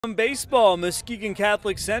Baseball, Muskegon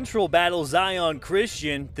Catholic Central battles Zion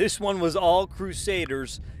Christian. This one was all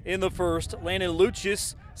Crusaders. In the first, Landon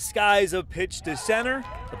Lucius skies a pitch to center,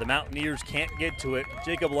 but the Mountaineers can't get to it.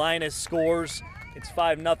 Jacob Linus scores. It's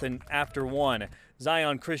 5-0 after one.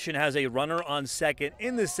 Zion Christian has a runner on second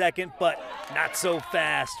in the second, but not so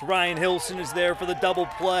fast. Ryan Hilson is there for the double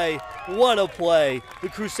play. What a play. The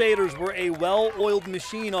Crusaders were a well-oiled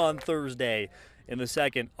machine on Thursday. In the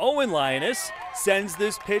second, Owen Linus sends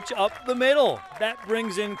this pitch up the middle. That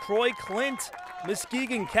brings in Croy Clint.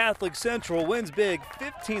 Muskegon Catholic Central wins big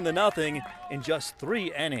 15-0 in just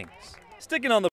 3 innings. Sticking on the